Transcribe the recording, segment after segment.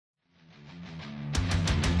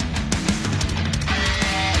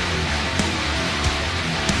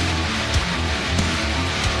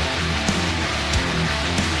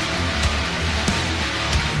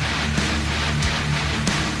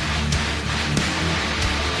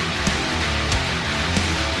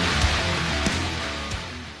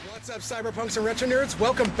up, cyberpunks and retro nerds?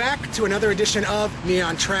 Welcome back to another edition of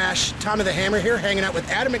Neon Trash. Tom of the Hammer here, hanging out with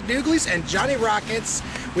Adam McDoogleez and Johnny Rockets.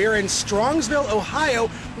 We are in Strongsville, Ohio,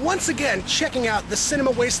 once again checking out the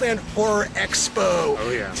CINEMA WASTELAND Horror Expo.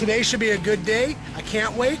 Oh yeah. Today should be a good day. I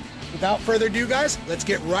can't wait. Without further ado, guys, let's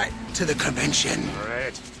get right to the convention. All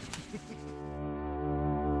right.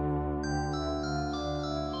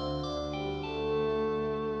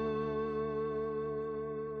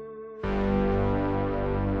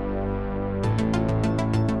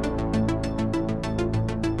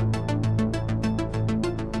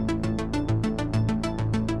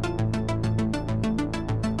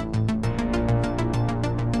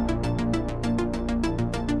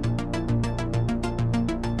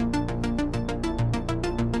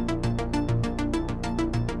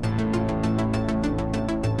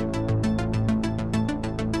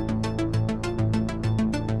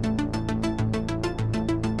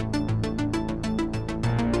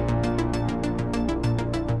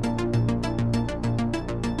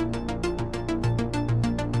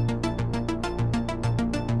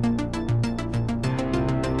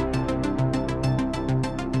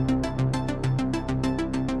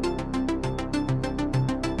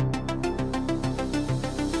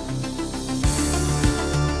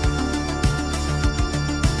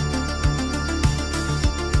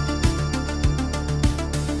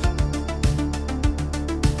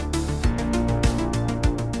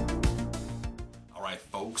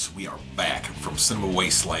 We are back from CINEMA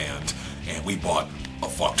WASTELAND, and we bought a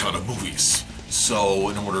fuck ton of movies. So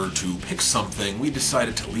in order to pick something, we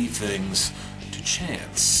decided to leave things to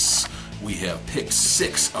chance. We have picked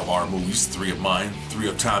 6 of our movies, 3 of mine, 3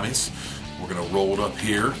 of Tommy's. We're gonna roll it up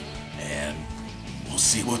here, and we'll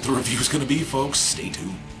see what the review's gonna be, folks. Stay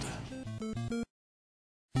tuned.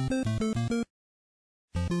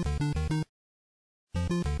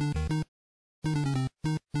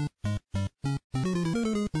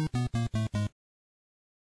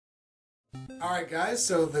 Alright guys,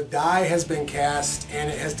 so the die has been cast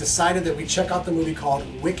and it has decided that we check out the movie called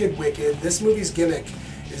Wicked Wicked. This movie's gimmick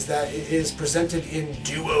is that it is presented in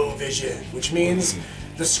duo vision, which means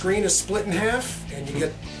the screen is split in half and you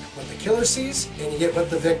get what the killer sees and you get what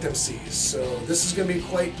the victim sees. So this is going to be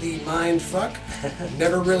quite the mind fuck.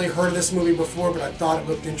 Never really heard of this movie before, but I thought it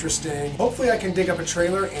looked interesting. Hopefully I can dig up a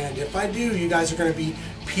trailer, and if I do, you guys are going to be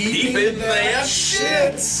peeping that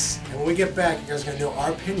shit. And when we get back, you guys are going to know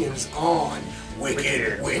our opinions on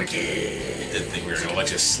Wicked Wicked. Didn't think we were gonna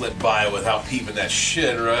let you slip by without peeping that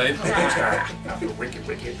shit, right? Wicked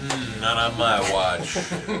Wicked. Not on my watch.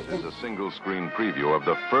 This is a single-screen preview of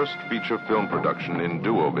the first feature film production in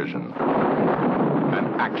Duovision.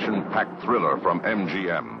 An action-packed thriller from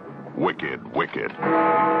MGM, Wicked Wicked.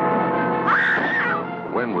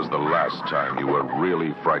 When was the last time you were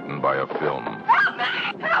really frightened by a film?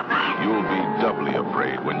 You'll be doubly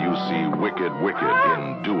afraid when you see Wicked Wicked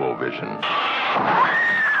in Duovision.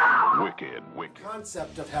 Wicked Wicked. The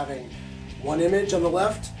concept of having one image on the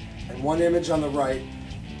left and one image on the right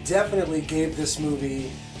definitely gave this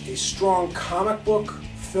movie a strong comic book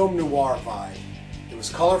film noir vibe. It was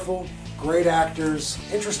colorful, great actors,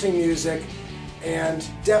 interesting music, and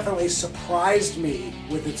definitely surprised me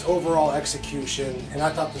with its overall execution, and I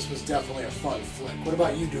thought this was definitely a fun flick. What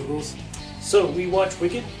about you, Douglas? So we watched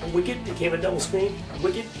Wicked. Wicked became a double screen.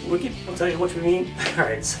 Wicked. I'll tell you what we mean. All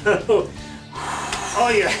right. So, oh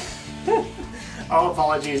yeah. All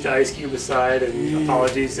apologies to Ice Cube aside, and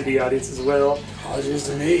apologies to the audience as well. Apologies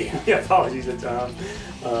to me. Yeah, apologies to Tom.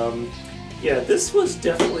 Yeah, this was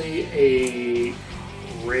definitely a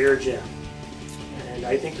rare gem, and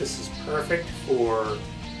I think this is perfect for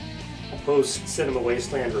a post-CINEMA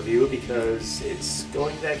WASTELAND review because it's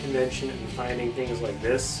going to that convention and finding things like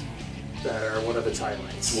this that are one of its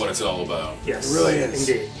highlights. It's what it's all about. Yes, it really is.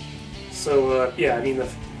 Indeed. So yeah, I mean,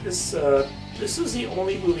 this is the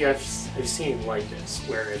only movie I've seen like this,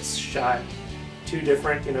 where it's shot 2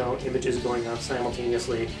 different, images going on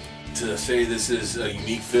simultaneously. To say this is a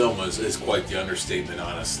unique film is quite the understatement,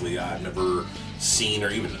 honestly. I've never seen or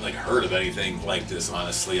even heard of anything like this,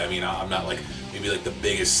 honestly. I mean, I'm not maybe the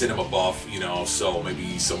biggest cinema buff, so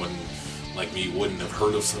maybe someone like me wouldn't have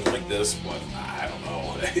heard of something like this, but I don't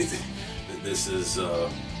know. This is,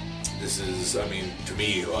 I mean, to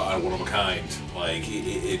me, one of a kind.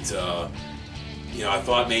 I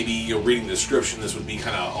thought maybe, reading the description, this would be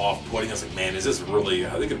kind of off-putting. I was like, man, is this really,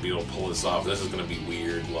 are they going to be able to pull this off? This is going to be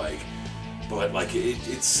weird, but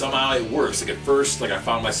it somehow it works. At first, I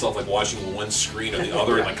found myself watching one screen or the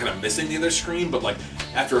other and kind of missing the other screen, but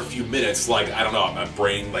after a few minutes, I don't know, my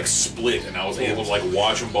brain split and I was able to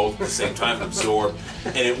watch them both at the same time and absorb,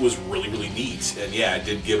 and it was really, really neat. And yeah, I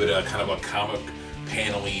did give it a kind of a comic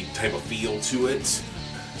panel-y type of feel to it.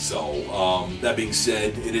 So, that being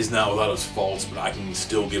said, it is not without its faults, but I can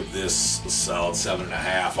still give this a solid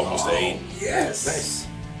 7.5, almost 8. Yes.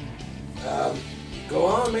 Nice. Go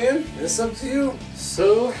on, man. It's up to you.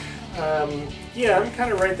 So, yeah, I'm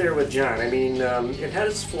kind of right there with John. I mean, it has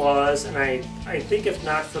its flaws, and I think if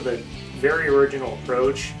not for the very original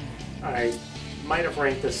approach, I might have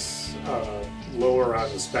ranked this lower on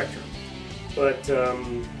the spectrum. But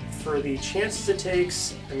for the chances it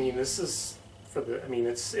takes, I mean, this is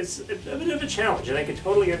it's a bit of a challenge, and I can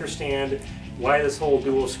totally understand why this whole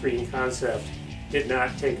dual screen concept did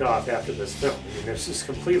not take off after this film. I mean, this is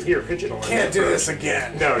completely original. Can't do this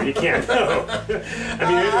again. No, you can't. No. I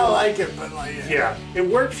mean, I like it, but like, yeah, it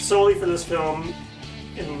worked solely for this film,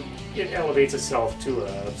 and it elevates itself to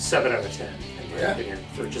a 7 out of 10 in my opinion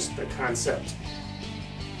for just the concept.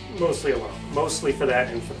 Mostly alone, mostly for that,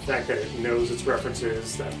 and for the fact that it knows its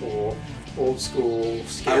references, that whole old school,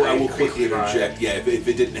 scary, I will quickly creepy vibe. interject. Yeah, if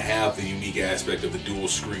it didn't have the unique aspect of the dual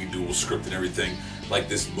screen, dual script, and everything, like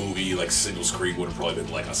this movie, like single screen, would have probably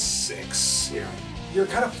been like a 6. Yeah. you're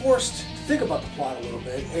kind of forced to think about the plot a little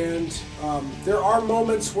bit, and there are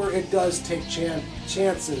moments where it does take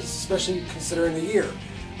chances, especially considering the year.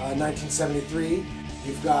 1973,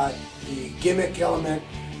 you've got the gimmick element,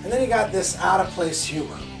 and then you got this out-of-place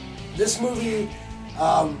humor. This movie...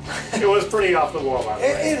 It was pretty off the wall, by the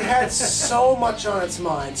way. It had so much on its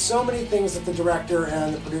mind, so many things that the director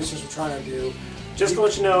and the producers were trying to do. Just to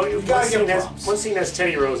let you know, props. one scene has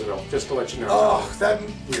Teddy Roosevelt, just to let you know. Oh, that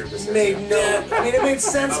weird this is. made no... I mean, it made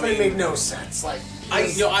sense, but it made no sense. Like,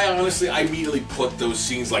 I honestly, I immediately put those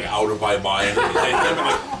scenes like out of my mind, and him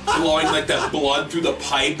like blowing like that blood through the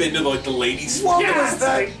pipe into like the ladies. what Yeah, was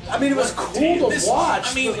that? like, I mean, it was cool to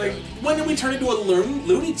watch. I mean, but, like, when did we turn into a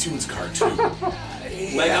Looney Tunes cartoon?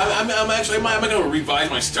 Like, I'm actually, I might going to revise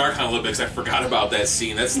my star count a little bit because I forgot about that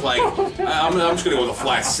scene. That's like, I'm just going to go with a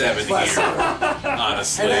flat 7 Flat here, 7.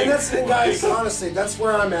 honestly. and guys, honestly, that's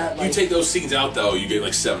where I'm at. Like, You take those scenes out though, you get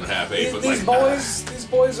like 7.5, 8. But these like, these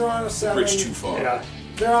boys are on a 7. bridge too far. Yeah.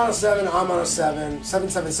 They're on a 7. I'm on a 7.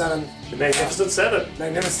 777. The Magnificent Seven.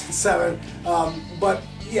 Magnificent 7. But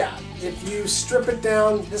yeah, if you strip it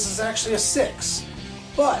down, this is actually a 6.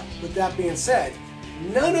 But with that being said,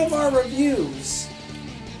 none of our reviews,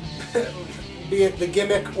 be it the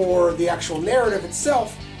gimmick or the actual narrative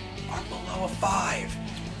itself, are below a 5.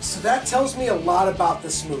 So that tells me a lot about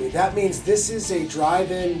this movie. That means this is a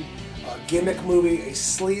drive-in gimmick movie, a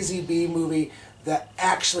sleazy B movie that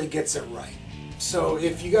actually gets it right. So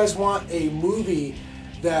if you guys want a movie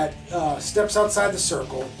that steps outside the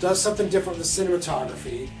circle, does something different with the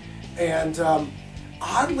cinematography, and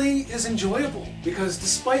oddly is enjoyable, because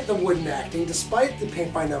despite the wooden acting, despite the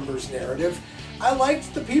paint-by-numbers narrative, I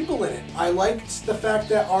liked the people in it. I liked the fact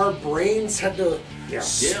that our brains had to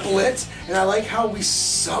split, and I like how we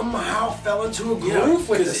somehow fell into a groove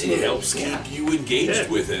with this movie. It helps keep you engaged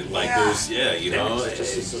with it. Like there's, you know,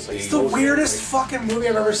 It's the weirdest fucking movie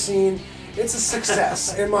I've ever seen. It's a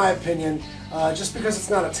success, in my opinion. Just because it's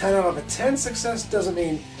not a 10 out of a 10 success doesn't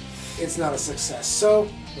mean it's not a success. So,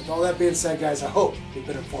 with all that being said, guys, I hope we've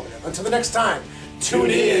been informative. Until the next time, tune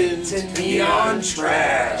in to Neon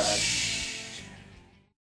Trash.